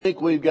think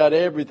we've got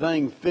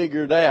everything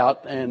figured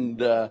out,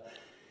 and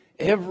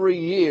every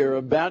year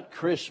about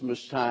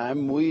Christmas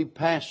time, we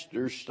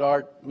pastors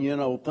start,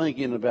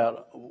 thinking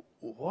about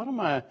what am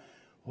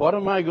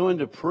I going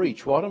to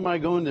preach? What am I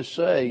going to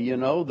say,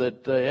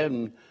 that I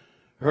hadn't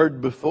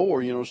heard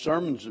before?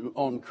 Sermons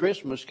on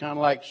Christmas, kind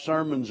of like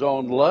sermons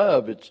on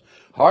love. It's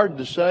hard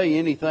to say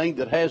anything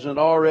that hasn't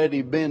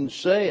already been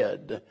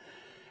said.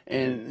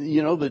 And,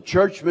 the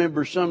church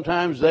members,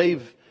 sometimes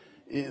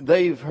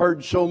they've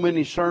heard so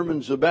many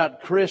sermons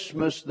about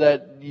Christmas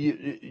that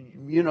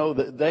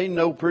that they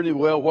know pretty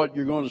well what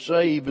you're going to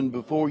say even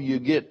before you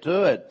get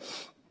to it.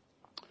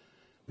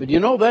 But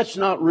that's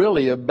not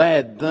really a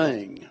bad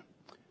thing.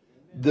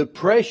 The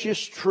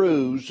precious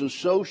truths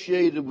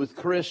associated with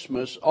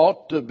Christmas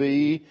ought to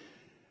be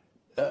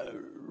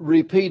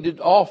repeated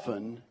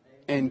often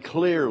and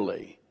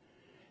clearly.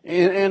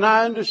 And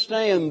I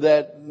understand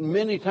that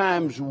many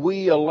times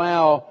we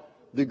allow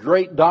the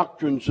great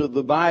doctrines of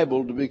the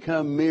Bible to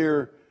become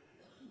mere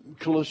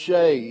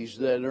cliches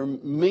that are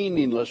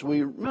meaningless.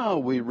 We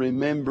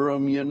remember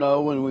them,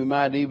 and we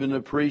might even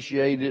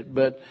appreciate it,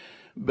 but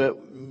a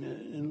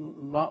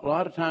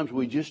lot of times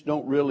we just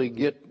don't really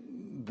get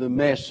the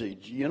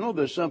message.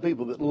 There's some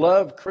people that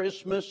love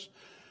Christmas,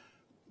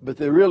 but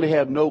they really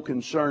have no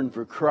concern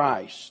for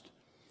Christ.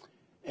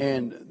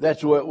 And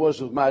that's the way it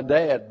was with my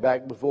dad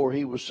back before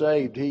he was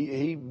saved.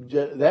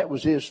 That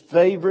was his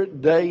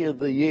favorite day of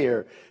the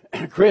year.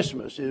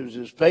 Christmas. It was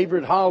his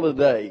favorite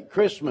holiday,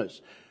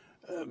 Christmas.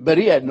 But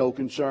he had no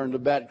concern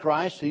about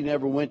Christ. He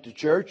never went to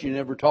church. He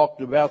never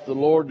talked about the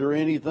Lord or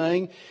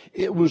anything.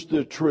 It was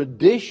the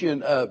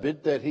tradition of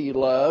it that he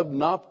loved,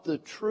 not the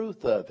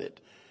truth of it.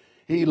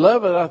 He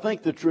loved it, I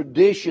think, the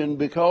tradition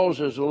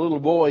because as a little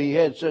boy he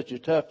had such a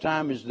tough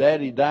time. His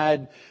daddy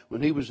died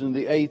when he was in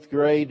the 8th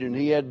grade, and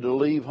he had to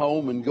leave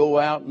home and go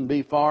out and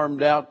be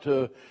farmed out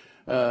to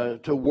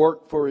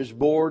work for his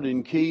board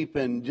and keep,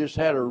 and just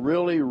had a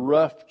really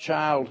rough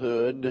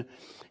childhood.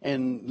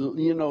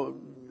 And,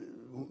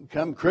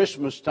 come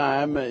Christmas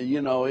time,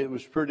 it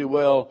was pretty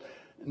well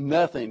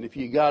nothing. If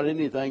you got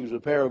anything, it was a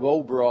pair of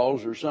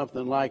overalls or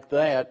something like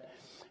that.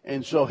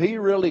 And so he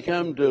really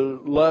come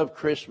to love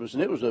Christmas,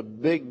 and it was a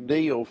big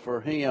deal for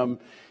him.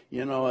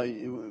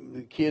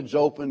 The kids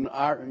opened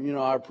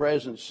our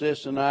presents,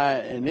 Sis and I,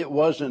 and it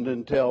wasn't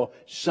until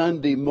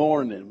Sunday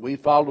morning. We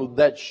followed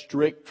that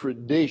strict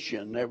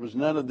tradition. There was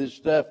none of this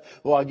stuff,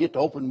 I get to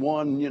open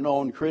one,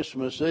 on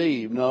Christmas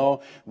Eve.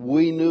 No,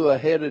 we knew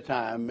ahead of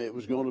time it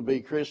was going to be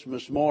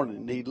Christmas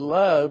morning. He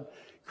loved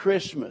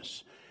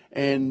Christmas.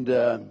 And,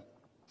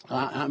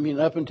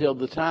 up until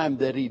the time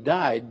that he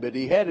died, but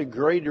he had a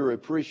greater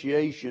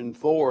appreciation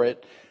for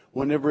it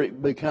whenever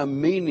it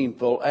became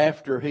meaningful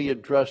after he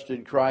had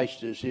trusted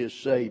Christ as his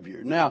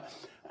Savior. Now,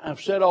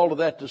 I've said all of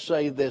that to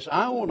say this.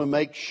 I want to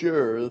make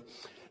sure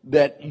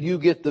that you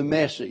get the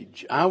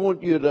message. I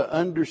want you to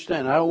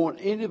understand. I don't want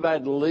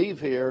anybody to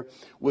leave here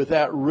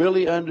without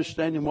really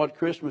understanding what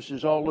Christmas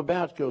is all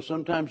about. Because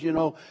sometimes,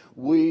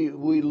 we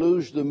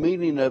lose the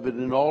meaning of it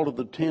in all of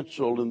the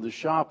tinsel and the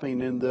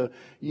shopping and the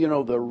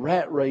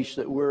rat race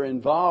that we're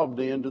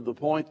involved in, to the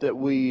point that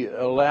we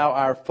allow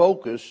our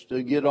focus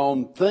to get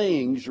on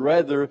things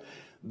rather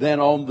than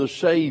on the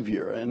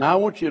Savior. And I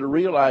want you to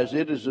realize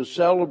it is a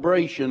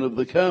celebration of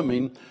the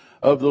coming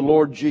of the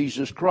Lord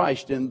Jesus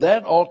Christ. And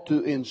that ought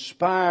to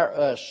inspire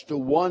us to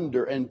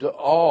wonder and to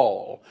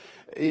awe.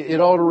 It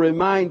ought to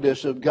remind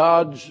us of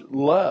God's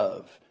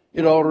love.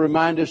 It ought to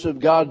remind us of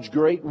God's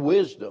great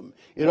wisdom.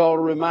 It ought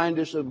to remind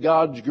us of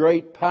God's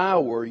great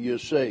power, you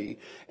see.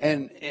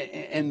 And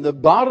the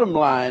bottom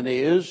line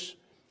is,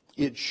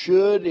 it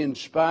should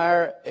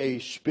inspire a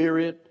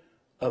spirit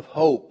of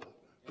hope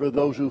for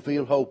those who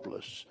feel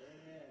hopeless.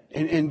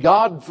 And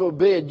God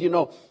forbid,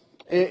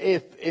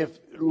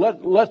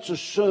 let's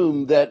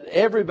assume that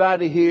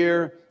everybody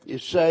here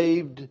is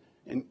saved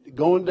and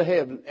going to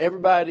heaven,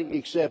 everybody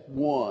except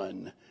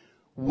one.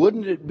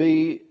 Wouldn't it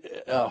be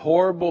a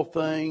horrible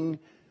thing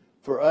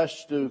for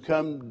us to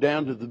come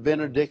down to the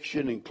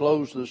benediction and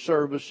close the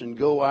service and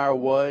go our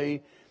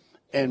way,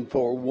 and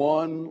for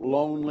one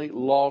lonely,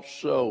 lost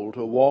soul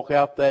to walk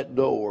out that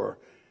door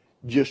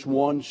just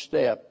one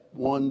step,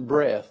 one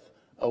breath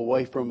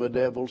away from the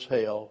devil's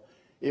hell?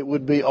 It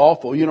would be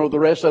awful. The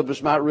rest of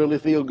us might really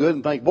feel good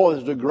and think, boy,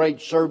 this is a great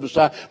service.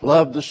 I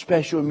love the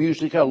special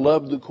music. I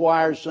love the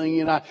choir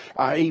singing.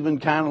 I even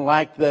kind of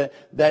liked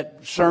that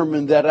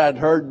sermon that I'd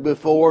heard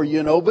before,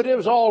 but it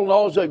was all in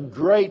all, it was a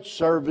great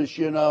service,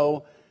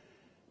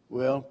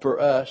 Well,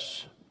 for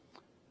us,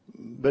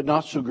 but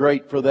not so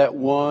great for that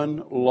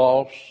one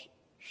lost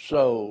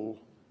soul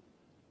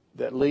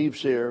that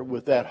leaves here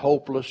with that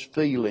hopeless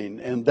feeling.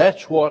 And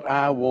that's what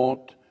I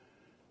want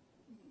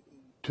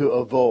to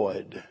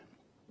avoid.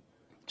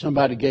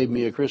 Somebody gave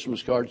me a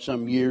Christmas card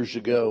some years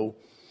ago,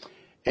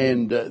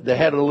 and they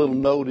had a little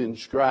note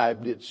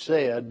inscribed. It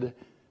said,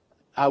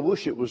 "I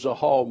wish it was a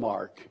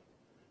Hallmark."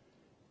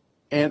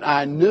 And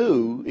I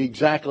knew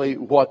exactly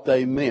what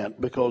they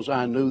meant, because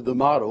I knew the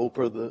motto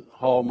for the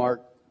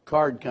Hallmark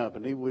Card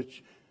Company,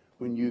 which,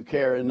 when you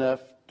care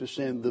enough to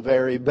send the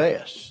very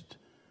best.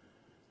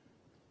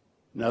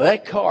 Now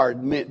that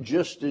card meant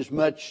just as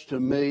much to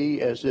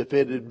me as if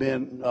it had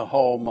been a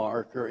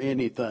Hallmark or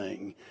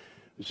anything.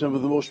 Some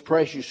of the most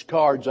precious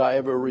cards I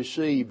ever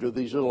received are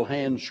these little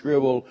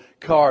hand-scribbled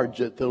cards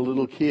that the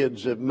little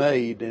kids have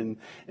made, and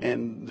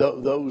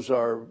those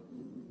are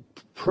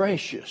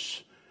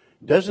precious.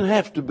 It doesn't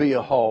have to be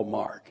a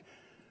Hallmark.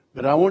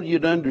 But I want you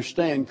to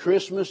understand,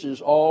 Christmas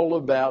is all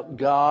about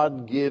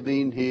God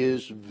giving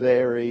His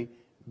very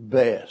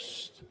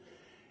best.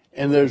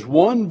 And there's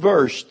one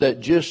verse that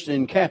just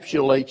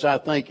encapsulates, I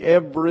think,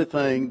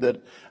 everything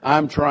that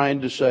I'm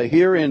trying to say.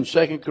 Here in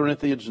 2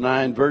 Corinthians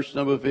 9, verse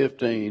number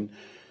 15,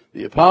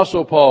 the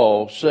Apostle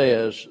Paul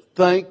says,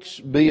 "Thanks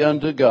be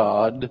unto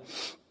God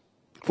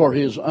for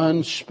His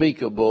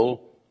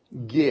unspeakable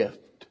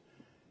gift."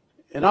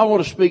 And I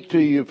want to speak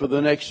to you for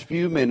the next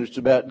few minutes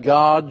about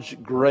God's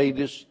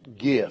greatest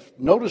gift.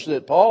 Notice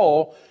that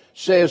Paul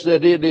says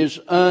that it is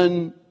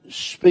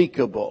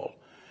unspeakable.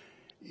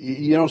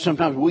 You know,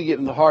 sometimes we get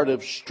in the heart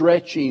of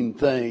stretching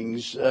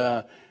things.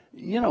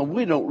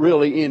 We don't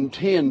really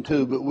intend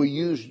to, but we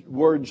use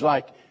words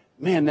like,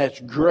 man, that's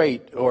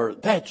great, or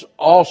that's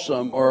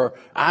awesome, or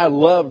I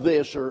love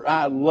this, or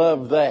I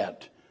love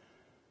that.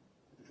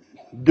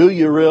 Do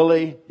you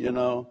really?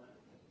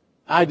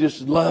 I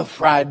just love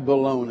fried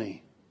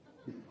bologna.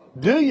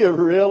 Do you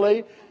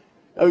really?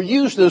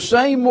 Use the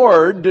same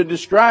word to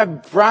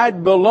describe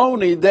fried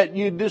bologna that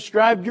you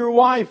described your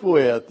wife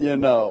with,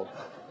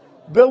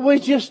 But we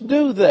just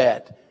do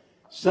that.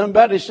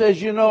 Somebody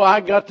says, I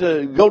got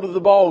to go to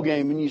the ball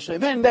game, and you say,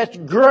 man, that's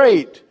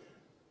great.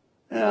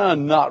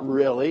 Not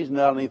really. There's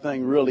not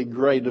anything really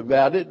great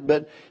about it.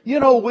 But,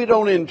 we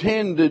don't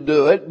intend to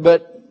do it.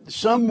 But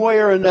some way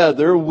or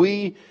another,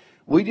 we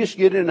just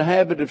get in the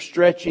habit of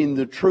stretching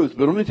the truth.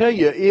 But let me tell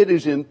you, it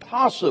is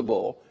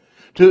impossible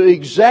to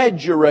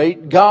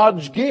exaggerate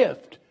God's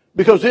gift.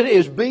 Because it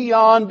is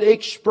beyond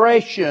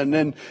expression.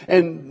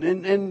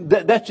 And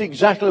that's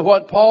exactly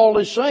what Paul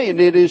is saying.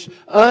 It is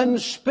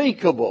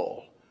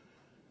unspeakable.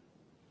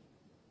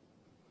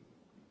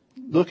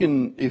 Look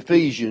in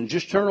Ephesians.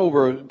 Just turn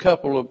over a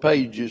couple of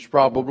pages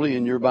probably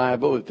in your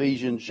Bible.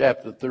 Ephesians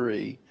chapter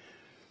 3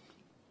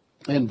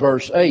 and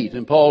verse 8.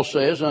 And Paul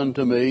says,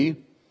 "Unto me,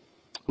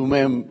 who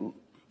am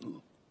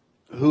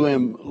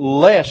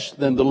less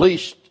than the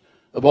least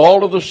of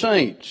all of the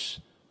saints."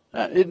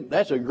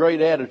 That's a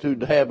great attitude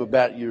to have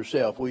about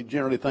yourself. We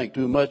generally think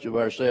too much of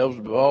ourselves.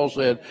 But Paul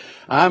said,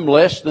 I'm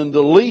less than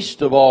the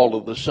least of all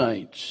of the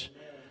saints.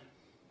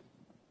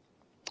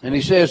 And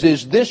he says,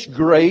 "Is this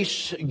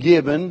grace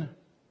given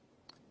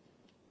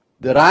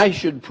that I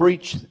should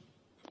preach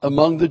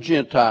among the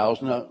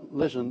Gentiles?" Now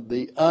listen,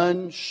 the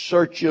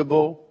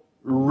unsearchable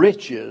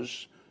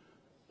riches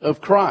of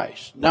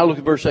Christ. Now look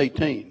at verse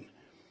 18.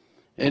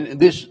 And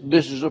this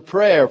is a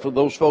prayer for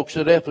those folks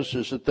at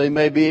Ephesus, that they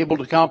may be able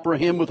to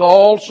comprehend with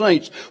all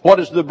saints what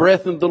is the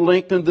breadth and the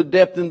length and the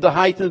depth and the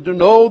height, and to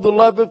know the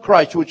love of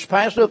Christ, which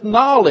passeth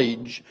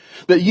knowledge,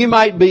 that ye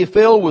might be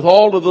filled with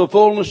all of the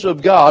fullness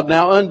of God.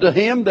 Now unto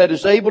Him that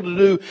is able to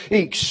do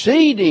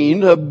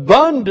exceeding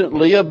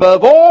abundantly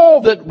above all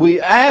that we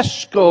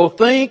ask or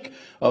think,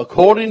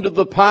 according to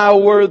the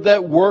power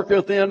that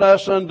worketh in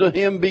us, unto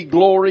Him be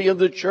glory in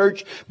the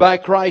church by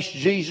Christ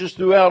Jesus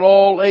throughout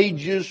all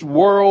ages,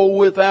 world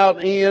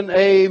without end.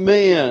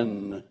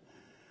 Amen.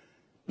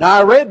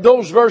 Now I read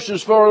those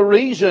verses for a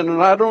reason, and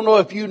I don't know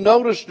if you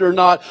noticed or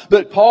not,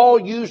 but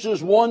Paul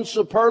uses one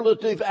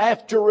superlative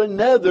after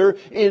another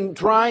in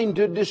trying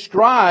to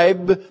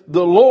describe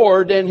the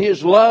Lord and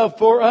His love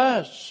for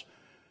us.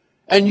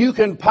 And you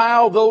can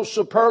pile those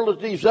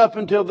superlatives up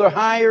until they're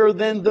higher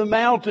than the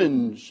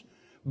mountains.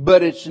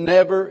 But it's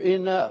never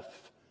enough.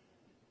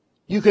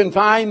 You can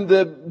find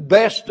the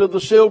best of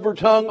the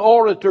silver-tongued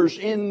orators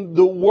in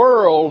the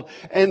world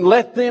and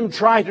let them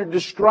try to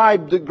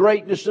describe the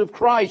greatness of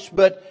Christ,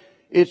 but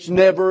it's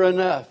never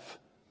enough.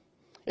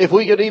 If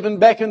we could even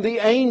beckon the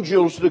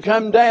angels to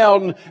come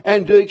down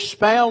and to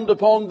expound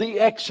upon the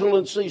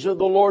excellencies of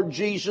the Lord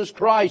Jesus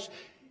Christ,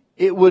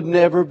 it would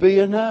never be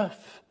enough.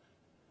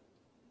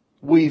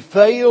 We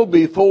fail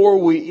before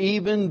we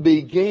even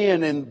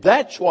begin. And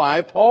that's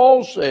why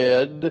Paul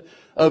said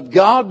of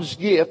God's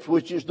gift,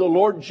 which is the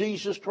Lord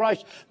Jesus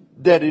Christ,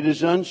 that it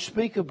is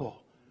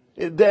unspeakable.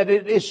 That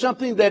it is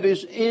something that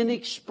is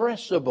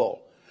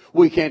inexpressible.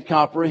 We can't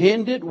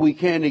comprehend it. We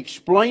can't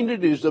explain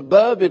it. It is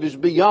above. It is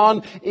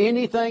beyond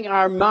anything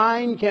our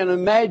mind can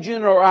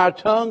imagine or our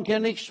tongue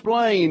can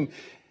explain.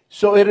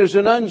 So it is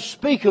an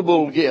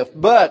unspeakable gift.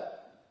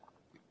 But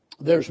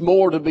there's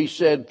more to be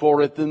said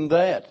for it than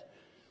that.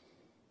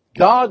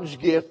 God's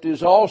gift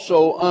is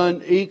also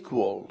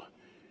unequaled.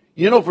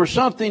 For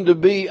something to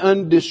be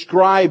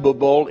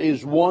undescribable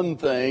is one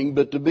thing,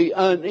 but to be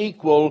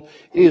unequal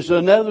is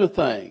another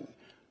thing.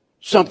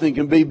 Something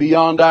can be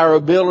beyond our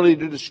ability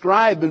to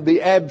describe and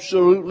be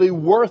absolutely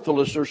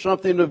worthless or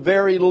something of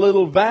very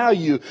little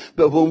value.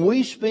 But when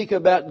we speak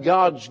about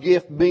God's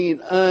gift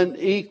being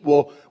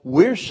unequal,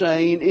 we're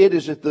saying it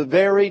is at the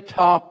very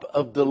top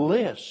of the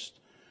list.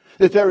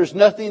 That there is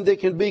nothing that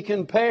can be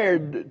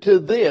compared to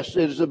this.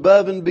 It is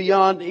above and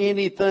beyond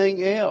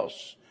anything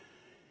else.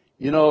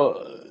 You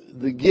know,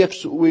 the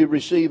gifts that we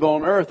receive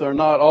on earth are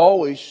not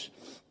always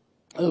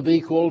of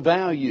equal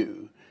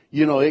value.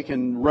 You know, it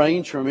can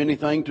range from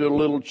anything to a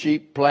little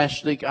cheap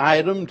plastic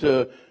item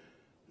to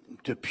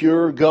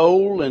pure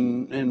gold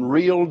and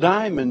real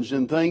diamonds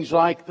and things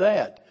like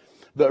that.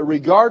 But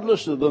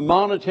regardless of the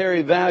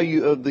monetary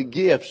value of the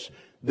gifts,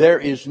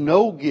 there is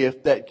no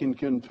gift that can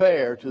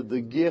compare to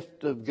the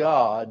gift of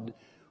God,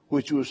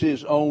 which was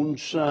His own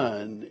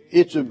Son.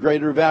 It's of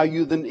greater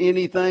value than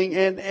anything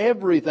and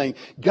everything.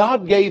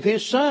 God gave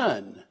His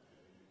Son.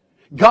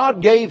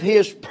 God gave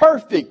His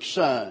perfect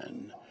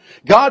Son.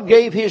 God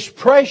gave His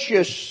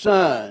precious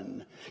Son.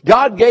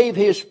 God gave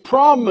His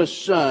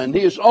promised Son,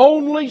 His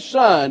only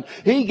Son.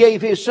 He gave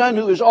His Son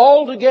who is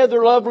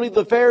altogether lovely,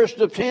 the fairest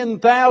of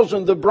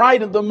 10,000, the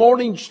bright of the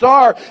morning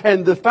star.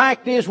 And the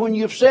fact is, when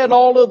you've said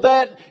all of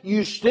that,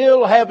 you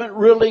still haven't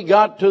really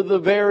got to the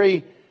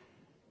very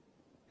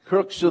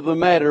crux of the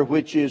matter,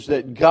 which is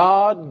that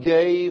God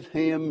gave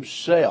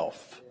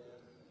Himself.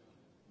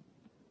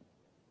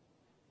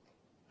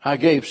 I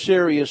gave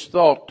serious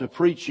thought to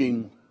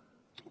preaching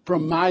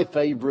from my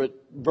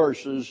favorite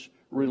verses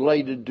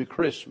related to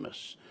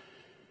Christmas.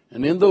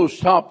 And in those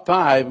top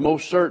 5,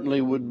 most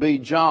certainly would be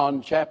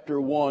John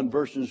chapter 1,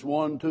 verses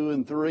 1, 2,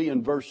 and 3,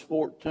 and verse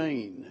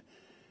 14.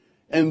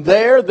 And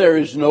there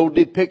is no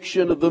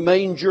depiction of the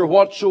manger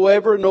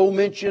whatsoever, no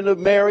mention of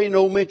Mary,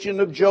 no mention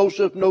of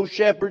Joseph, no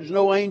shepherds,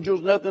 no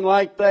angels, nothing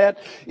like that.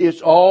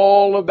 It's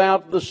all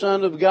about the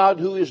Son of God,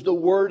 who is the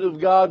Word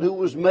of God, who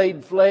was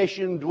made flesh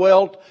and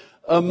dwelt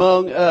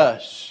among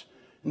us.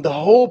 And the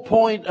whole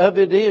point of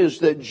it is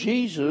that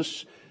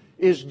Jesus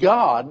is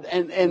God,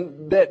 and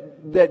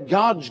that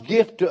God's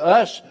gift to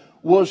us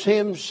was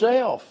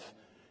Himself.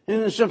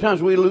 And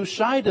sometimes we lose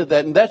sight of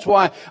that. And that's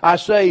why I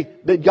say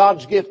that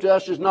God's gift to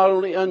us is not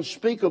only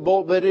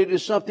unspeakable, but it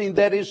is something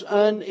that is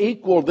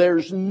unequal.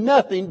 There's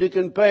nothing to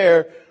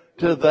compare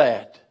to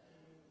that.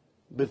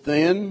 But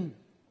then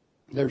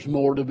there's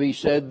more to be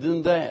said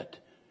than that.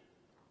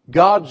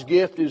 God's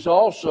gift is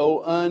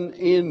also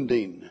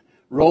unending.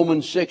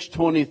 Romans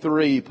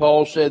 6:23,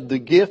 Paul said, the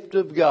gift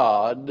of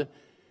God.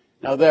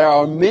 Now there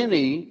are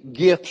many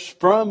gifts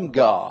from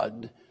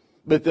God,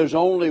 but there's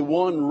only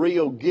one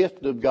real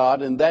gift of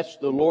God, and that's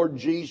the Lord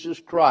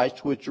Jesus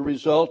Christ, which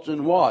results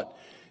in what?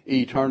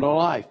 Eternal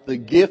life. The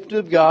gift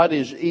of God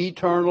is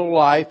eternal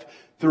life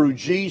through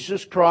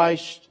Jesus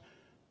Christ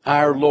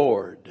our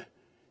Lord.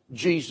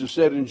 Jesus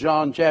said in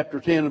John chapter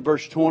 10 and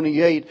verse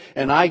 28,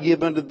 and I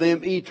give unto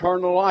them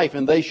eternal life,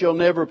 and they shall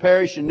never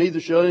perish, and neither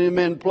shall any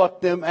man pluck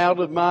them out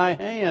of my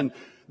hand.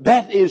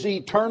 That is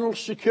eternal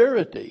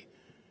security.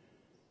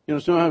 You know,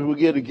 sometimes we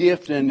get a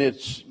gift and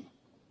it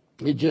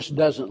just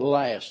doesn't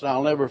last.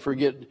 I'll never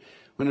forget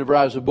whenever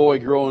I was a boy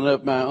growing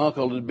up, my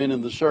uncle had been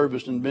in the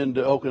service and been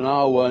to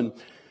Okinawa. And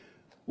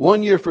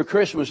one year for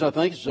Christmas, I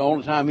think it's the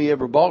only time he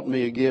ever bought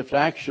me a gift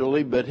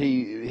actually, but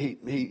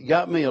he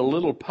got me a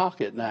little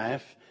pocket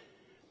knife.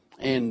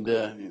 And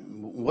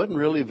wasn't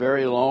really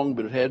very long,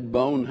 but it had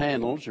bone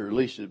handles, or at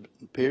least it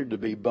appeared to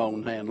be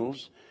bone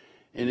handles.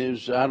 And it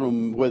was, I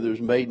don't know whether it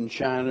was made in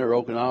China or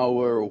Okinawa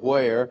or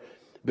where,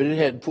 but it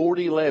had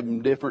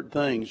 11 different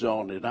things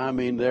on it. I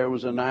mean, there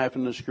was a knife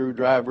and a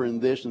screwdriver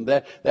and this and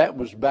that. That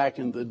was back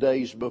in the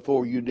days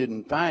before you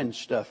didn't find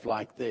stuff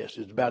like this.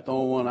 It's about the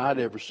only one I'd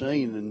ever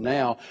seen. And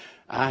now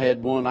I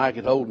had one I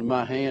could hold in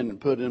my hand and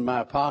put in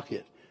my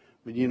pocket.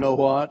 But you know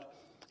what?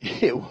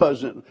 It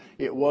wasn't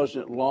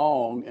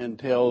long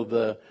until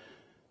the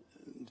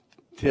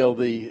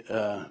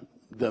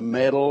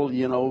metal,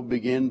 you know,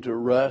 began to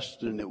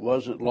rust, and it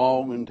wasn't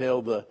long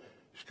until the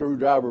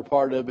screwdriver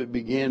part of it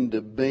began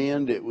to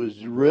bend. It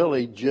was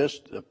really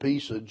just a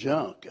piece of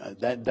junk.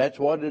 That's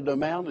what it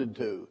amounted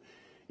to.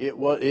 It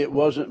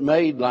wasn't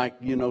made like,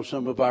 you know,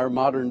 some of our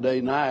modern day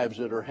knives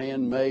that are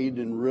handmade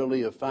and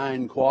really of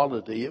fine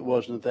quality. It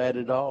wasn't that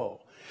at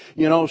all.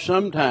 You know,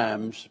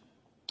 sometimes,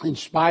 in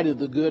spite of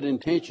the good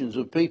intentions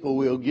of people,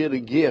 we'll get a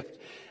gift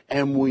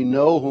and we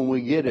know when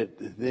we get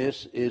it,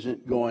 this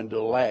isn't going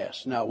to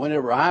last. Now,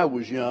 whenever I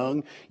was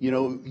young, you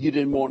know, you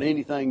didn't want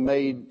anything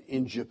made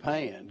in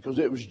Japan because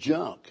it was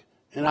junk.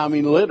 And I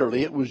mean,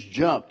 literally, it was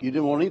junk. You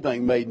didn't want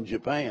anything made in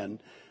Japan,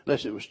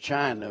 unless it was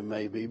China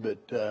maybe,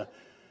 but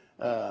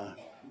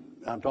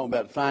I'm talking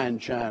about fine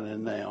China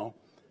now.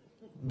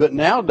 But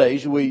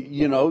nowadays,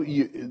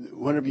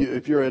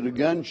 if you're at a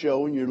gun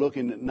show and you're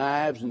looking at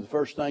knives, and the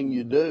first thing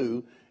you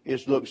do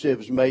is look see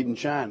if it's made in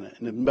China.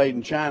 And if it's made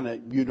in China,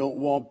 you don't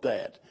want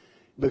that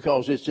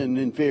because it's an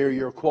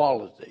inferior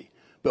quality.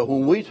 But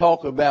when we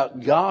talk about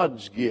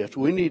God's gift,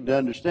 we need to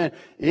understand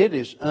it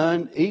is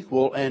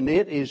unequal and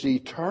it is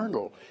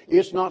eternal.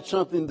 It's not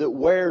something that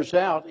wears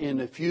out in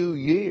a few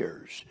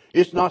years.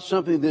 It's not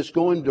something that's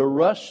going to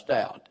rust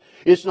out.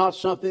 It's not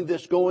something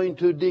that's going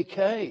to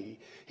decay.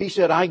 He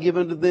said, I give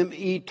unto them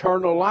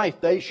eternal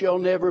life. They shall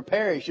never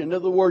perish. In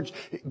other words,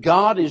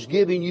 God is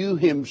giving you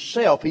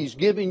Himself. He's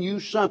giving you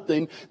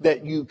something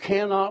that you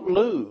cannot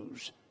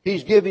lose.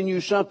 He's giving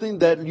you something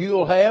that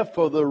you'll have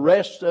for the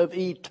rest of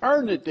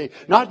eternity.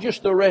 Not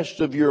just the rest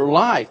of your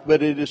life,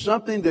 but it is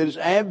something that is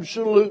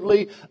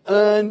absolutely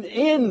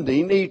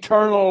unending,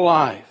 eternal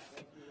life.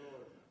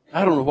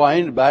 I don't know why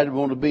anybody would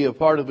want to be a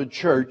part of a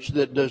church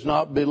that does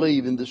not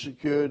believe in the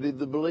security of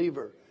the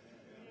believer.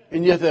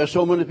 And yet there are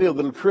so many people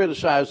that will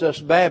criticize us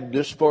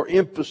Baptists for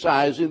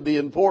emphasizing the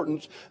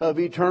importance of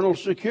eternal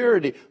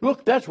security.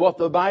 Look, that's what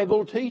the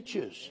Bible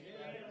teaches.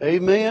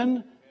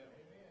 Amen?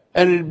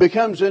 And it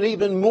becomes an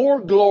even more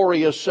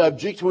glorious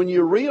subject when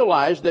you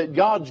realize that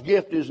God's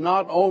gift is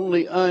not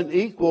only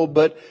unequal,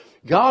 but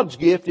God's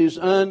gift is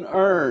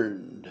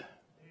unearned.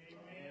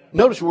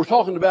 Notice we're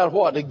talking about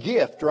what? A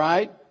gift,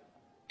 right?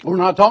 We're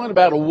not talking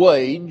about a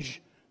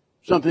wage,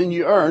 something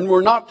you earn.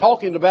 We're not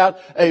talking about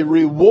a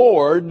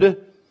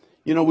reward.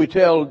 You know, we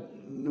tell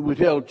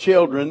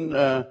children,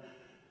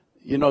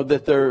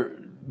 that their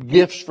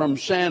gifts from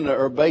Santa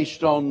are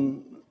based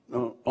on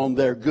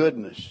their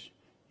goodness.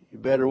 You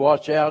better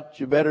watch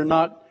out. You better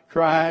not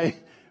cry.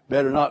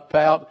 Better not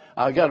pout.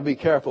 I've got to be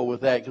careful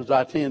with that because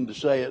I tend to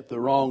say it the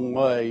wrong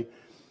way.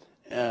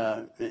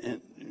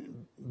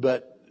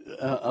 But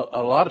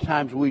a lot of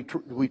times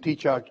we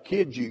teach our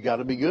kids, you got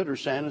to be good or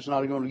Santa's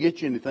not going to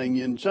get you anything.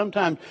 And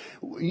sometimes,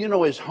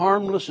 as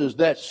harmless as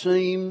that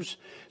seems,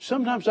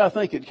 sometimes I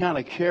think it kind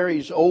of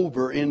carries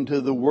over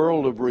into the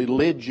world of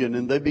religion,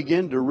 and they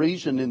begin to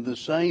reason in the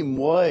same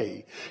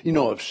way.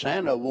 If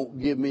Santa won't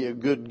give me a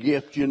good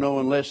gift,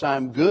 unless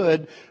I'm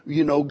good,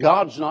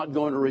 God's not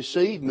going to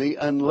receive me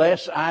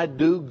unless I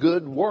do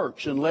good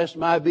works, unless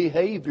my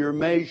behavior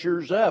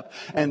measures up.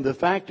 And the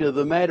fact of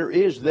the matter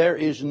is, there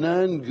is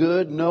none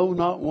good, no,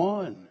 not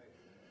one.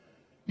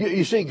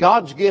 You see,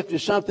 God's gift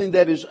is something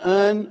that is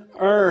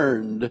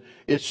unearned.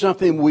 It's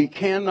something we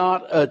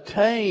cannot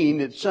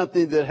attain. It's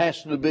something that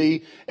has to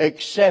be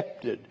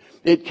accepted.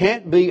 It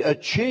can't be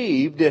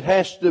achieved. It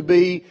has to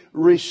be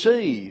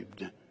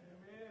received.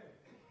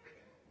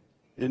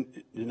 And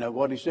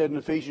what he said in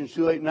Ephesians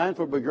 2:8-9,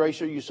 for by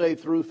grace are you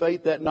saved through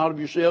faith, that not of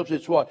yourselves.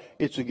 It's what?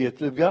 It's a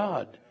gift of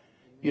God.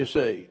 You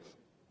see,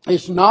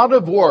 it's not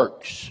of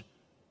works.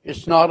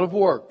 It's not of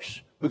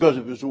works. Because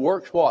if it's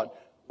works, what?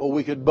 Well,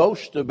 we could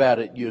boast about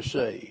it, you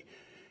see.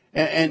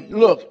 And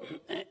look,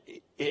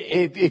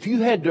 if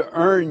you had to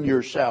earn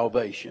your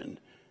salvation,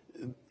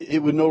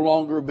 it would no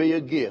longer be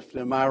a gift.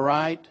 Am I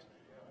right?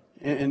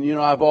 And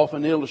I've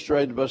often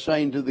illustrated by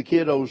saying to the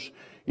kiddos,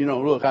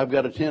 look, I've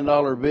got a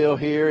 $10 bill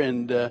here,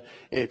 and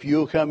if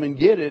you'll come and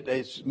get it,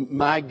 it's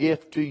my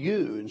gift to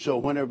you. And so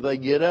whenever they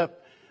get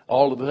up,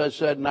 all of a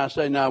sudden I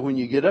say, now when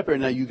you get up here,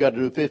 now you got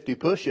to do 50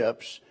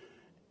 push-ups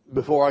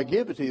before I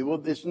give it to you.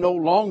 Well, it's no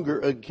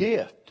longer a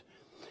gift.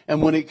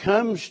 And when it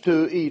comes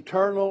to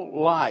eternal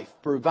life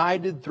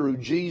provided through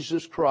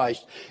Jesus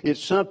Christ,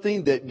 it's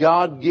something that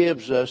God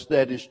gives us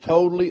that is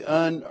totally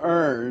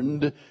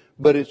unearned,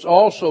 but it's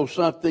also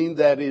something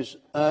that is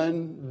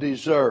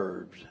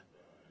undeserved.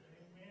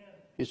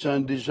 It's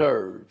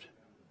undeserved.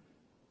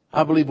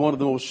 I believe one of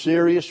the most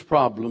serious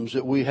problems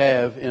that we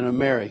have in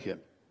America,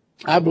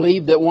 I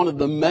believe that one of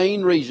the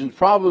main reasons,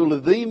 probably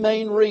the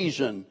main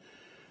reason,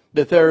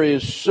 that there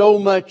is so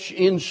much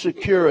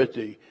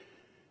insecurity,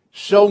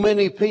 so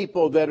many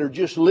people that are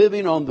just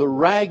living on the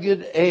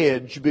ragged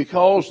edge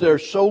because they're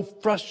so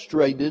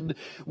frustrated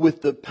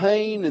with the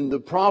pain and the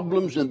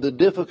problems and the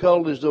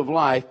difficulties of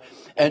life.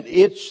 And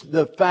it's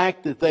the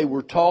fact that they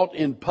were taught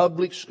in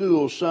public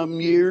schools some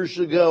years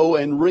ago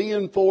and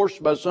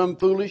reinforced by some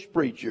foolish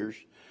preachers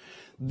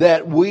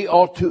that we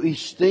ought to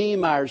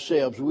esteem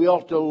ourselves. We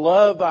ought to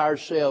love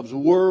ourselves.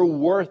 We're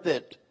worth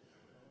it.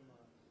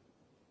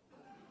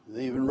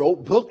 They even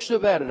wrote books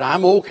about it.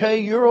 I'm okay,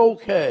 you're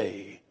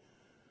okay.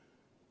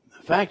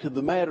 The fact of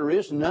the matter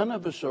is, none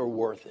of us are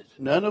worth it.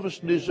 None of us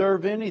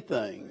deserve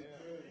anything.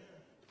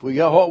 If we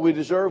got what we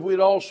deserve, we'd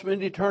all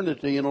spend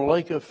eternity in a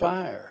lake of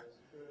fire.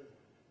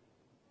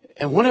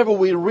 And whenever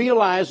we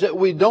realize that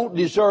we don't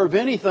deserve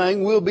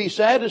anything, we'll be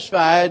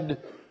satisfied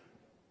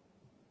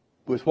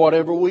with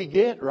whatever we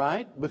get,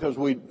 right? Because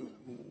we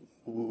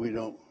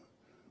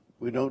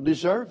don't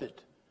deserve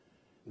it.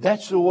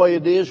 That's the way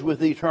it is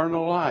with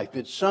eternal life.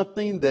 It's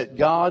something that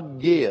God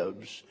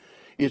gives.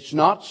 It's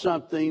not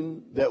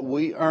something that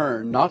we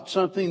earn, not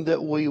something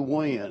that we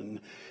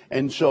win.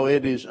 And so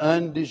it is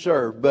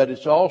undeserved, but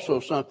it's also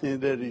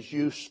something that is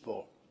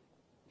useful.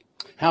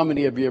 How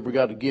many of you ever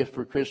got a gift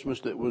for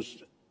Christmas that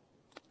was,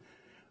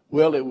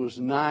 well, it was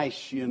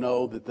nice,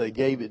 that they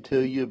gave it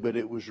to you, but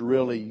it was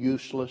really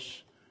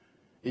useless?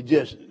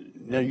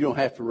 Now you don't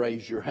have to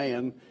raise your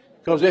hand,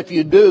 because if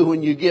you do,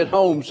 when you get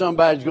home,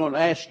 somebody's going to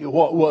ask you,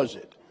 what was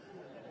it?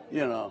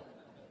 So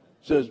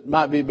it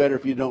might be better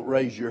if you don't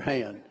raise your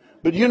hand.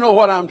 But you know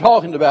what I'm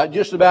talking about.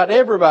 Just about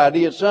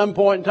everybody at some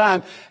point in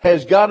time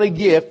has got a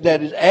gift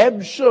that is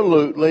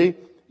absolutely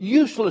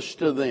useless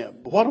to them.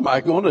 What am I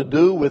going to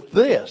do with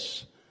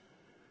this?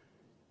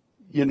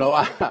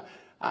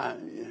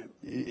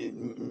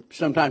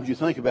 Sometimes you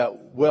think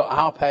about, well,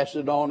 I'll pass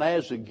it on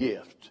as a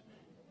gift,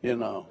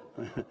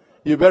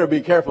 You better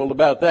be careful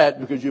about that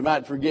because you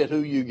might forget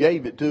who you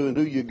gave it to and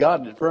who you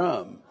got it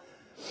from.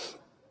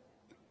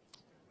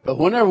 But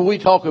whenever we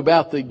talk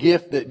about the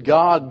gift that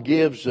God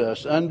gives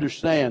us,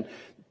 understand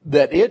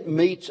that it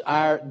meets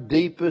our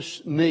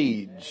deepest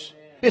needs.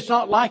 It's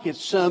not like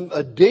it's some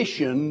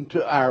addition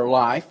to our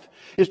life.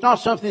 It's not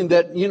something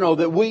that,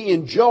 that we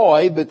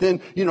enjoy, but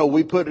then,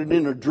 we put it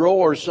in a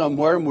drawer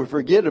somewhere and we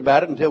forget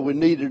about it until we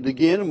need it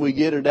again and we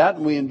get it out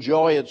and we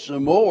enjoy it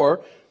some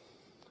more.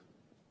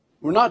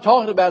 We're not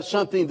talking about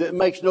something that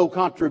makes no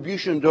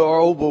contribution to our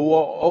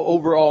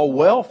overall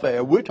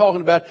welfare. We're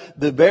talking about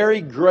the very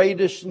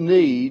greatest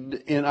need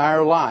in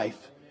our life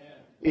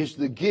is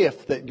the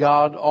gift that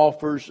God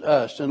offers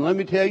us. And let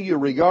me tell you,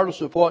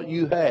 regardless of what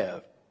you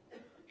have,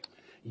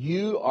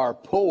 you are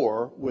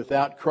poor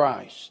without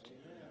Christ.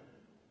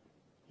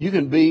 You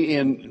can be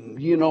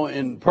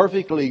in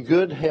perfectly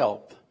good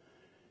health.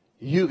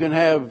 You can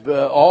have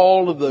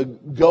all of the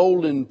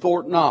gold in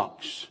Fort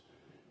Knox.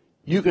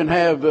 You can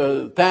have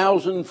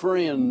 1,000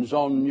 friends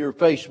on your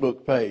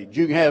Facebook page.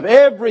 You can have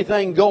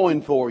everything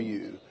going for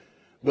you.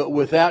 But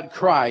without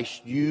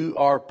Christ, you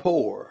are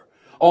poor.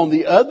 On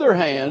the other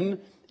hand,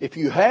 if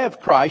you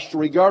have Christ,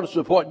 regardless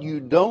of what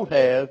you don't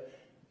have,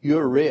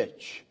 you're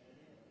rich.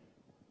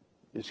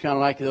 It's kind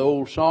of like the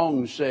old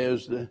song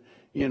says,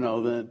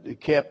 that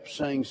kept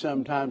saying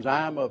sometimes,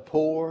 I'm a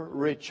poor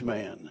rich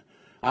man.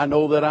 I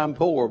know that I'm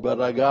poor,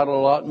 but I got a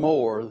lot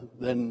more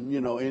than,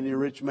 any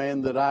rich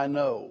man that I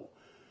know.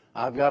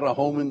 I've got a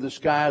home in the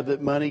sky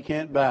that money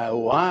can't buy.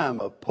 Oh,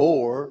 I'm a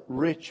poor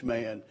rich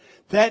man.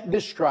 That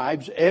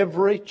describes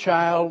every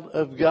child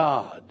of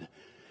God.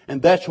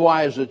 And that's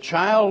why as a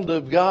child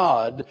of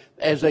God,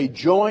 as a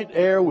joint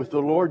heir with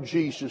the Lord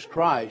Jesus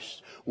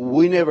Christ,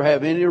 we never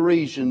have any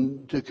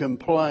reason to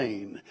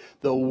complain.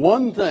 The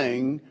one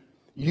thing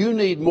you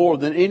need more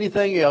than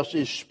anything else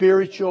is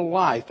spiritual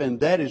life.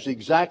 And that is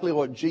exactly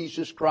what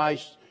Jesus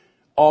Christ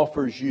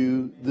offers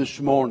you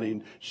this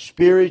morning.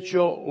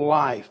 Spiritual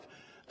life.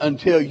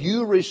 Until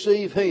you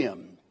receive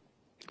Him,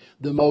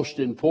 the most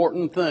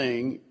important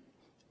thing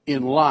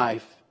in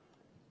life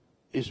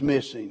is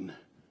missing.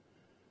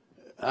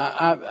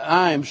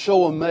 I am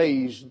so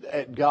amazed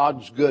at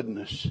God's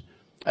goodness,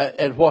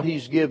 at what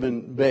He's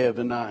given Bev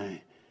and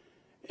I.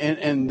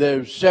 And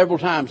there's several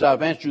times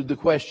I've answered the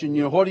question,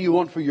 what do you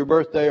want for your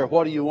birthday or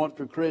what do you want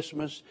for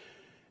Christmas?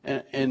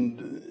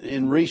 And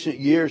in recent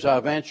years,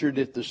 I've answered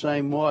it the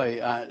same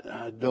way.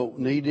 I don't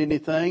need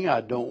anything. I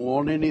don't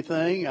want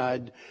anything.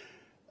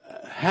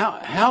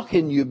 How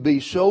can you be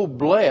so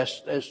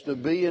blessed as to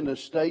be in a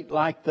state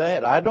like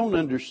that? I don't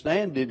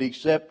understand it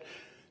except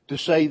to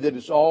say that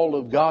it's all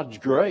of God's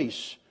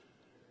grace.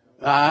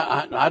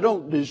 I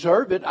don't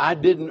deserve it. I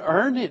didn't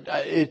earn it.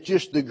 It's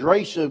just the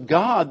grace of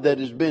God that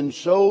has been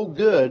so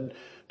good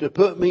to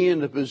put me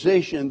in a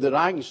position that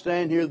I can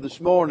stand here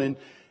this morning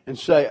and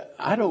say,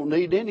 I don't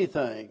need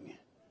anything.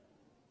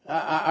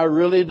 I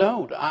really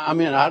don't. I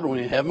don't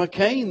even have my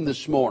cane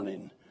this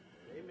morning.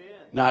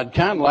 Now, I'd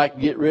kind of like to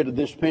get rid of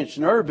this pinched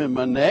nerve in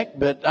my neck,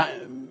 but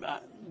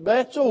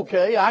that's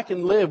okay. I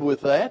can live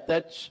with that.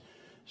 It's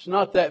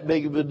not that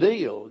big of a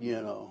deal,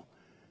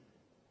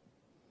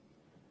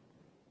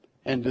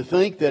 And to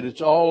think that it's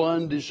all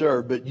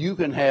undeserved, but you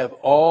can have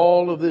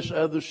all of this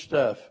other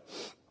stuff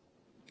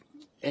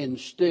and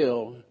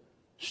still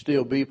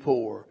be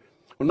poor.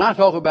 When I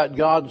talk about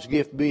God's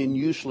gift being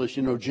useless,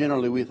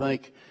 generally we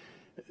think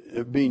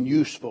being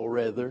useful,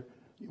 rather.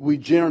 We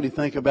generally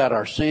think about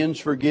our sins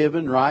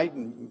forgiven, right?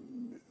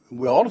 And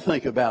we ought to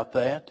think about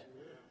that.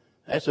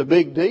 That's a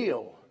big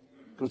deal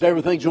because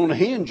everything's going to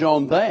hinge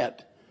on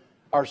that.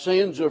 Our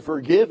sins are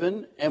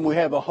forgiven and we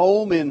have a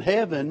home in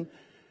heaven.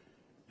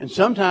 And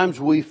sometimes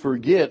we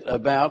forget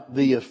about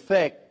the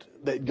effect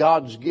that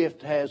God's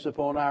gift has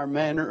upon our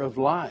manner of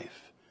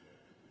life.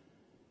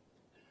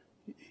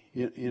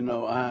 We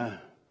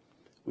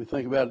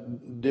think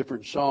about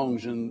different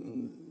songs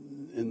and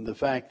the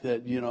fact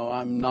that,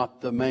 I'm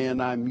not the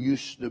man I'm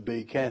used to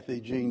be.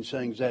 Kathy Jean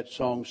sings that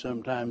song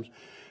sometimes.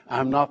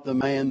 I'm not the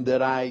man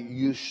that I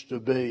used to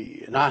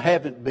be. And I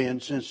haven't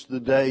been since the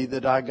day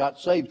that I got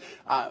saved.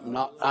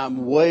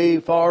 I'm way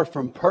far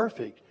from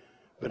perfect,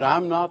 but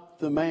I'm not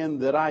the man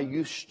that I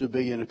used to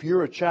be. And if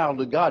you're a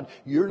child of God,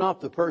 you're not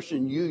the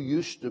person you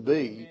used to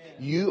be.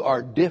 You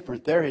are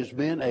different. There has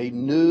been a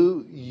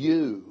new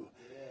you.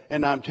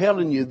 And I'm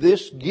telling you,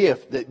 this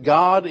gift that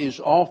God is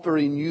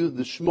offering you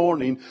this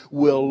morning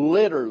will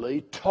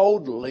literally,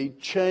 totally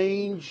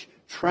change,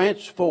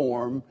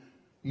 transform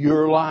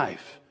your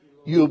life.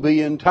 You'll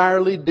be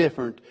entirely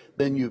different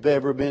than you've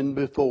ever been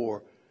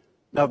before.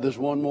 Now, there's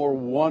one more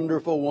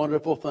wonderful,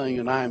 wonderful thing,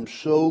 and I am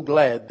so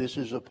glad this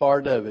is a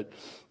part of it.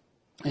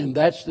 And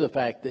that's the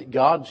fact that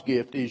God's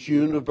gift is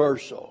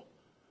universal.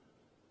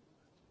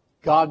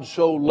 God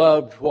so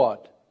loved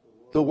what?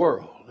 The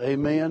world.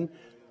 Amen.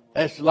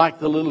 That's like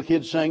the little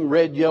kids saying,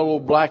 red, yellow,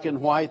 black, and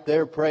white,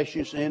 they're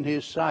precious in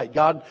His sight.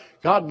 God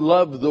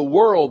loved the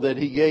world that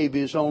He gave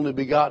His only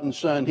begotten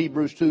Son.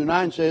 Hebrews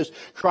 2:9 says,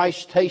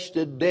 Christ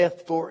tasted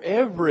death for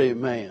every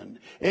man.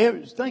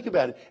 Think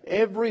about it.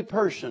 Every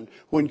person.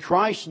 When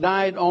Christ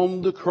died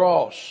on the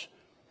cross,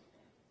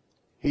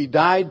 He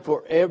died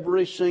for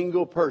every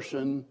single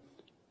person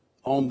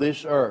on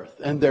this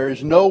earth. And there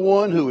is no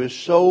one who is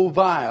so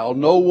vile,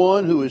 no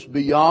one who is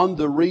beyond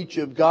the reach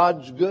of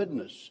God's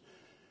goodness.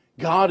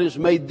 God has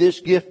made this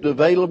gift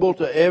available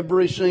to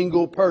every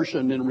single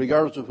person, and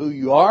regardless of who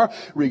you are,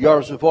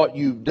 regardless of what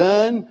you've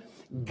done,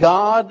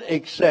 God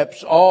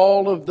accepts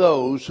all of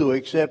those who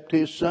accept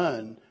His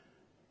Son.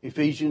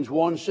 Ephesians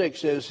 1:6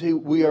 says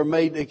we are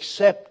made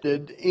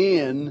accepted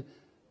in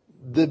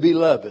the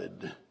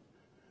Beloved.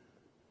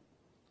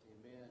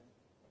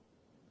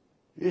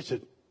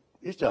 Amen.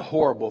 It's a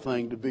horrible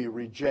thing to be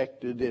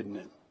rejected, isn't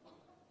it?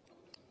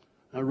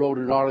 I wrote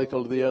an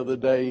article the other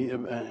day.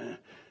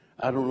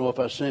 I don't know if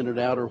I sent it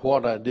out or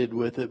what I did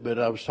with it, but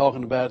I was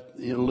talking about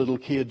a little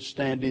kid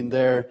standing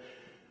there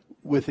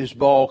with his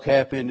ball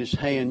cap in his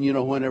hand. You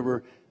know,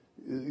 whenever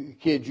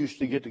kids used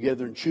to get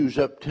together and choose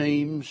up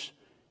teams,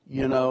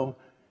 and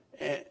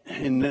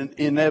then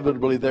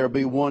inevitably there'll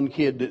be one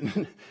kid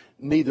that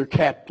neither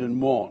captain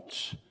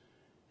wants.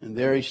 And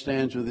there he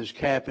stands with his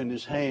cap in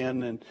his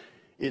hand, and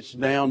it's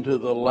down to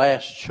the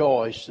last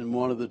choice, and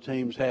one of the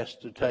teams has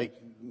to take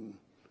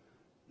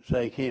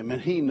him,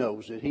 and he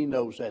knows it. He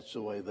knows that's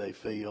the way they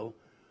feel.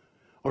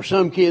 Or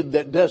some kid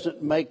that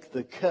doesn't make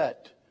the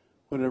cut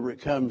whenever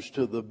it comes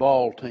to the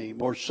ball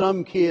team. Or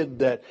some kid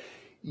that,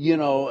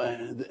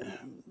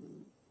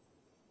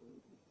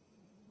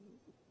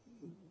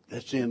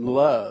 that's in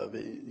love.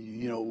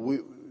 We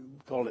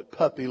call it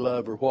puppy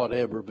love or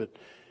whatever, but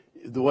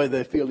the way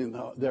they feel in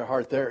their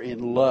heart, they're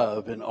in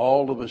love, and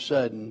all of a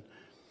sudden,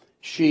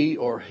 she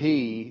or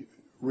he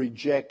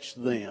rejects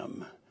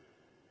them.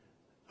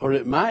 Or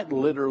it might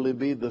literally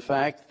be the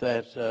fact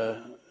that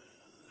a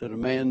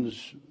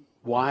man's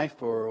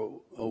wife or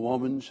a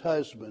woman's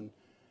husband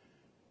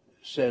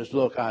says,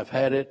 look, I've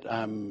had it.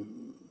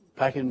 I'm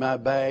packing my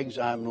bags.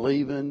 I'm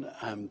leaving.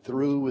 I'm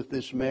through with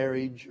this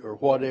marriage, or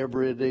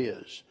whatever it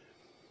is.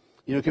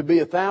 It could be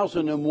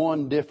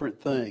 1,001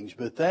 different things,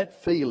 but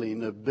that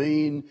feeling of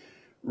being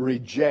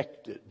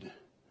rejected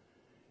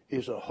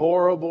is a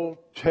horrible,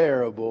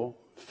 terrible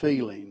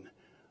feeling.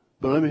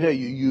 But let me tell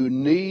you, you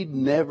need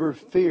never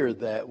fear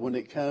that when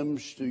it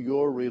comes to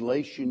your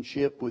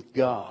relationship with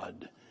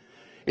God.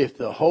 If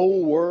the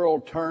whole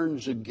world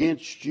turns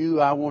against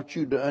you, I want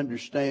you to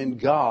understand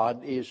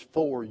God is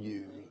for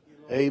you.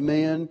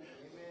 Amen.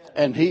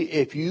 And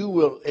if you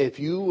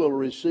will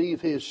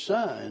receive His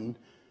Son,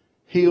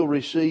 He'll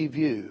receive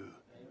you.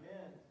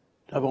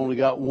 I've only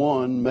got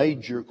one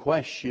major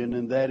question,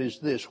 and that is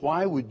this: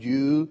 why would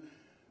you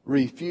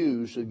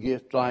refuse a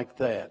gift like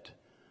that?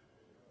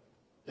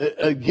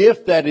 A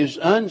gift that is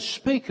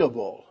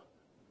unspeakable.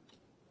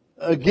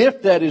 A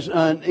gift that is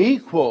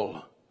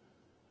unequal.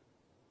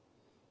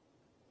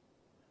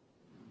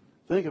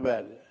 Think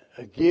about it.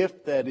 A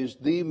gift that is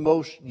the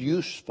most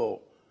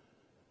useful,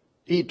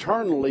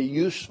 eternally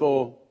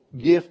useful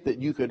gift that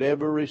you could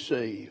ever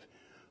receive.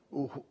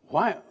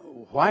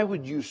 Why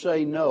would you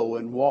say no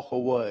and walk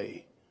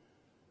away?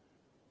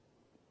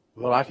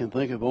 Well, I can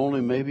think of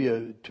only maybe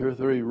 2 or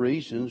 3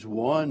 reasons.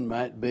 One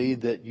might be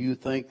that you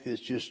think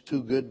it's just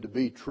too good to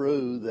be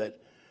true, that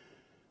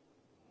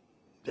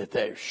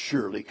there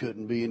surely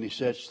couldn't be any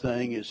such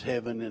thing as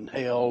heaven and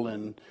hell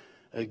and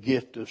a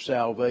gift of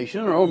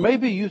salvation. Or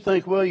maybe you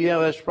think, well, yeah,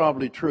 that's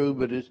probably true,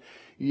 but there's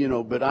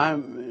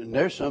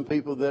some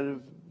people that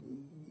have,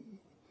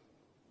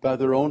 by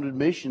their own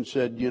admission,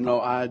 said,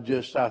 I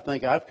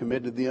think I've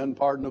committed the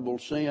unpardonable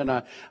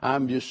sin.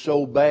 I'm just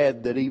so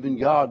bad that even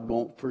God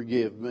won't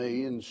forgive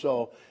me. And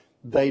so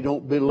they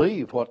don't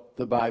believe what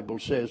the Bible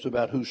says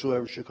about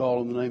whosoever shall call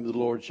on the name of the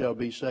Lord shall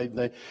be saved.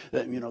 They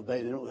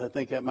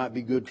think that might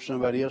be good for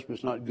somebody else, but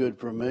it's not good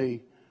for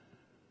me.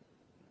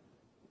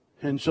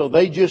 And so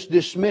they just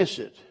dismiss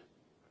it.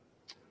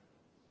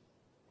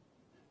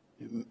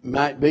 It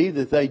might be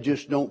that they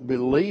just don't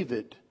believe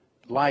it,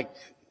 like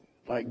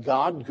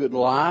God could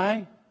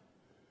lie.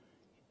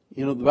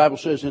 The Bible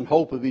says in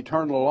hope of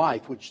eternal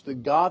life, which the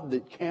God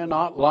that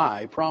cannot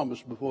lie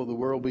promised before the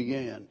world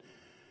began.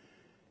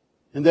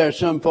 And there are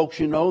some folks,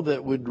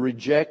 that would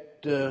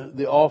reject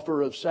the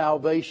offer of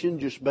salvation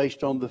just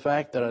based on the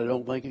fact that I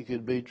don't think it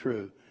could be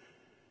true.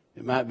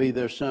 It might be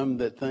there's some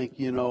that think,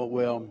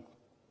 well,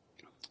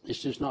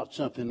 it's just not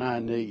something I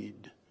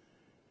need.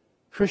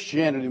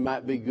 Christianity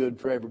might be good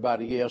for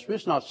everybody else, but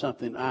it's not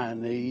something I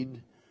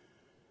need.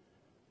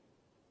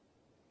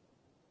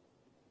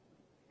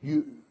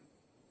 You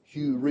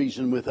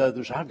reason with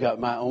others. I've got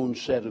my own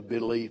set of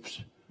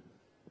beliefs.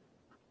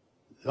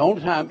 The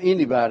only time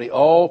anybody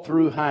all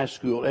through high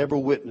school ever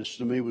witnessed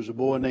to me was a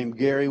boy named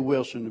Gary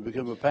Wilson, who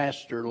became a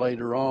pastor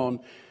later on.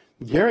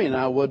 Gary and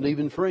I wasn't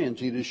even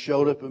friends. He just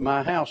showed up at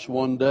my house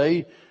one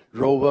day,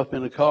 drove up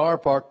in a car,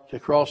 parked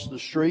across the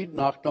street,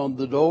 knocked on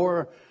the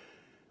door.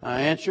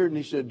 I answered, and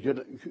he said,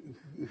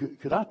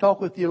 could I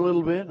talk with you a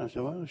little bit? And I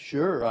said, well,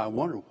 sure. I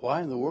wonder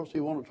why in the world does he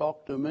want to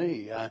talk to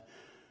me?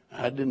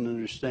 I didn't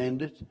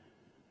understand it.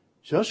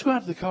 So let's go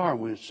out to the car,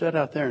 and we'll sit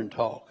out there and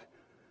talk.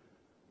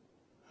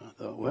 I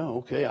thought, well,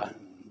 okay.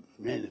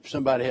 Man, if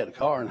somebody had a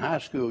car in high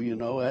school, you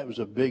know, that was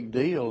a big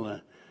deal.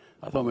 And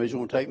I thought maybe he was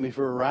going to take me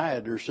for a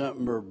ride or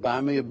something, or buy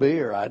me a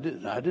beer. I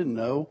didn't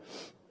know.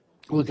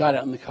 We got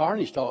out in the car, and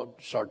he started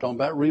talking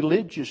about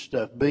religious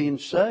stuff, being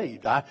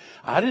saved. I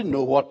didn't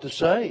know what to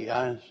say.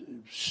 I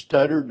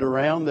stuttered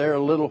around there a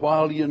little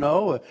while, you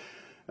know.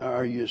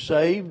 Are you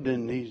saved?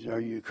 And are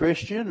you a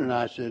Christian? And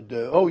I said,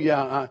 oh,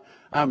 yeah,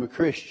 I'm a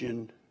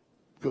Christian,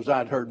 because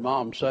I'd heard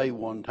Mom say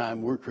one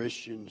time, we're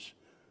Christians.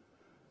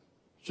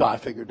 So I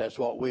figured that's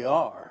what we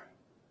are,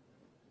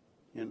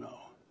 you know.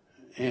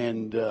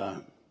 And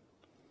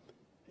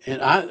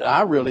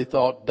I really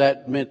thought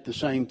that meant the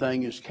same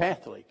thing as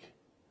Catholic.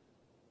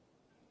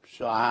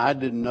 So I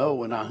didn't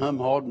know, and I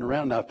hum-hawed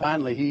around. Now,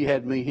 finally, he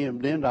had me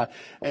hemmed in.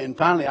 And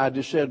finally, I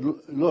just said,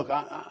 look,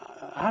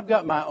 I've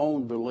got my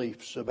own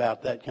beliefs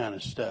about that kind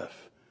of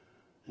stuff.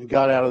 And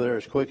got out of there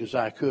as quick as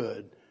I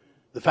could.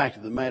 The fact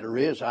of the matter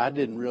is, I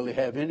didn't really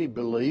have any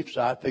beliefs.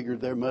 I figured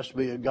there must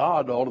be a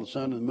God. All of the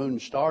sun and the moon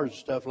and stars and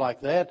stuff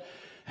like that.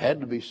 Had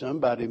to be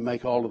somebody to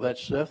make all of that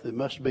stuff. There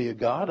must be a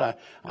God.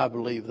 I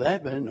believe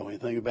that, but I didn't know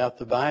anything about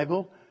the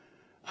Bible.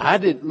 I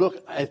didn't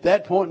look, at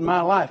that point in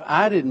my life,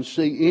 I didn't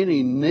see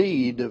any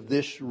need of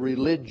this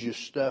religious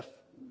stuff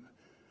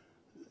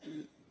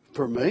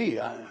for me.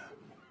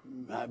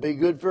 Might be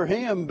good for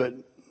him, but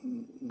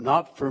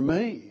not for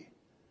me.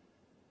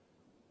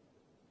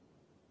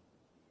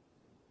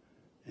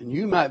 And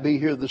you might be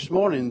here this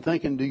morning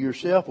thinking to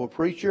yourself, well,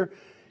 preacher,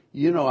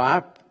 you know, I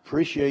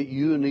appreciate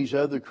you and these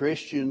other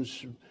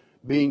Christians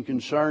being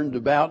concerned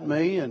about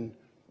me, and,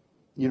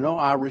 you know,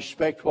 I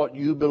respect what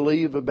you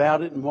believe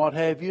about it and what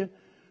have you.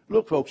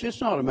 Look, folks,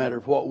 it's not a matter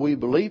of what we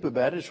believe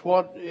about it.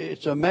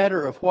 It's a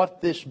matter of what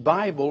this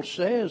Bible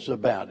says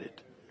about it.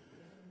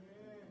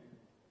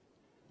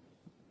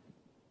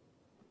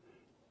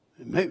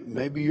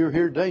 Maybe you're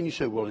here today and you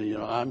say, well, you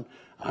know,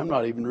 I'm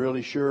not even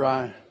really sure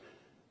I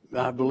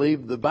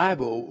believe the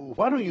Bible.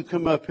 Why don't you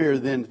come up here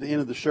then at the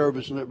end of the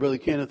service and let Brother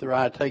Kenneth or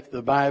I take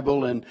the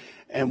Bible and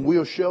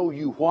we'll show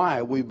you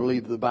why we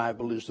believe the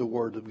Bible is the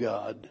Word of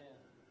God.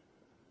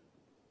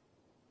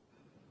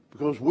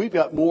 Because we've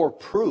got more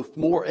proof,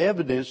 more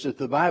evidence that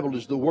the Bible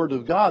is the Word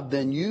of God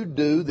than you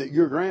do that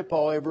your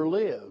grandpa ever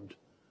lived.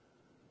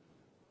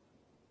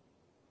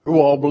 We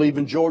all believe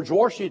in George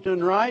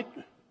Washington, right?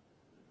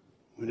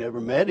 We never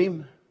met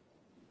him.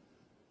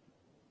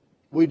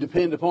 We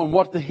depend upon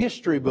what the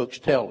history books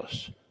tell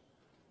us.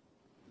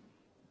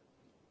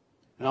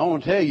 And I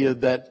want to tell you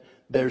that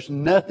there's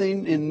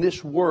nothing in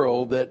this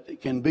world that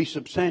can be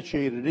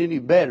substantiated any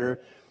better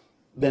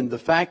than the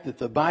fact that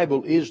the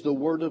Bible is the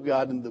Word of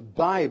God, and the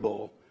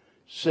Bible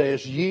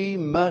says ye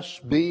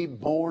must be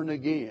born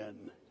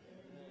again.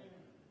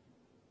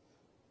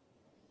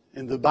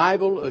 And the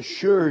Bible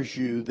assures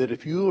you that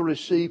if you will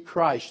receive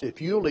Christ,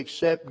 if you'll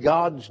accept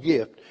God's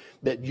gift,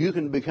 that you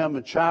can become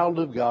a child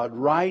of God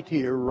right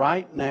here,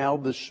 right now,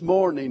 this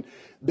morning.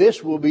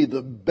 This will be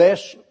the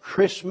best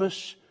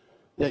Christmas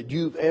that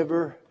you've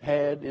ever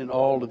had in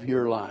all of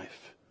your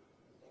life.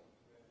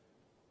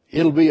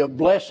 It'll be a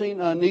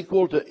blessing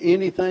unequal to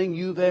anything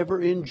you've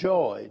ever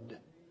enjoyed.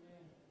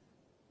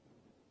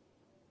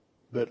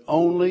 But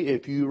only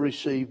if you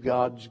receive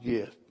God's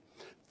gift.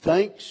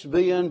 Thanks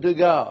be unto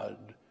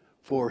God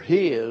for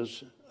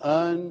His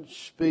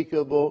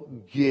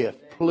unspeakable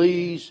gift.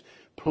 Please,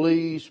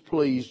 please,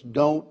 please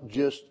don't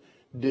just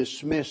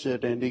dismiss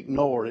it and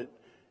ignore it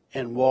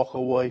and walk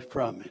away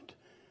from it.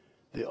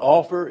 The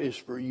offer is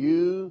for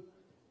you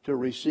to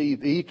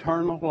receive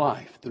eternal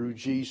life through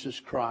Jesus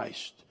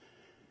Christ.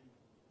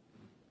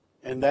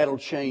 And that'll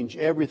change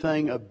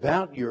everything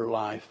about your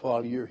life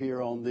while you're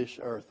here on this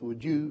earth.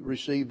 Would you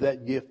receive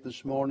that gift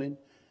this morning?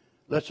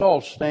 Let's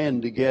all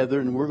stand together,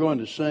 and we're going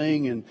to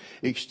sing and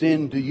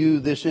extend to you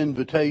this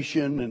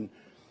invitation.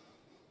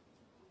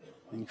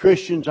 And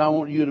Christians, I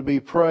want you to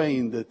be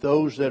praying that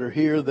those that are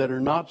here that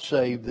are not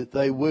saved, that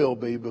they will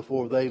be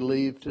before they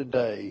leave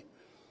today.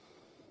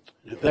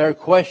 If there are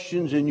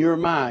questions in your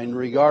mind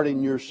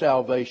regarding your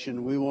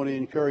salvation, we want to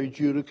encourage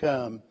you to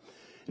come.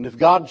 And if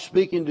God's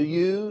speaking to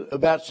you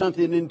about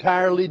something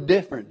entirely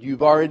different,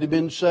 you've already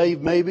been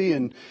saved maybe,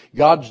 and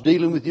God's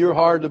dealing with your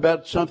heart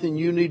about something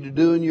you need to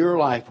do in your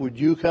life, would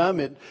you come?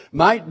 It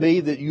might be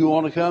that you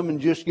want to come and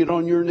just get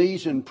on your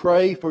knees and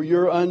pray for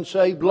your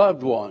unsaved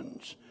loved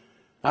ones.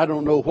 I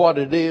don't know what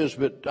it is,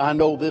 but I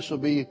know this will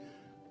be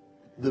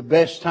the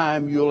best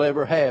time you'll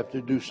ever have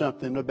to do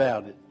something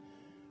about it.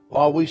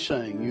 While we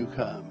sing, you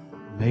come.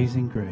 Amazing grace.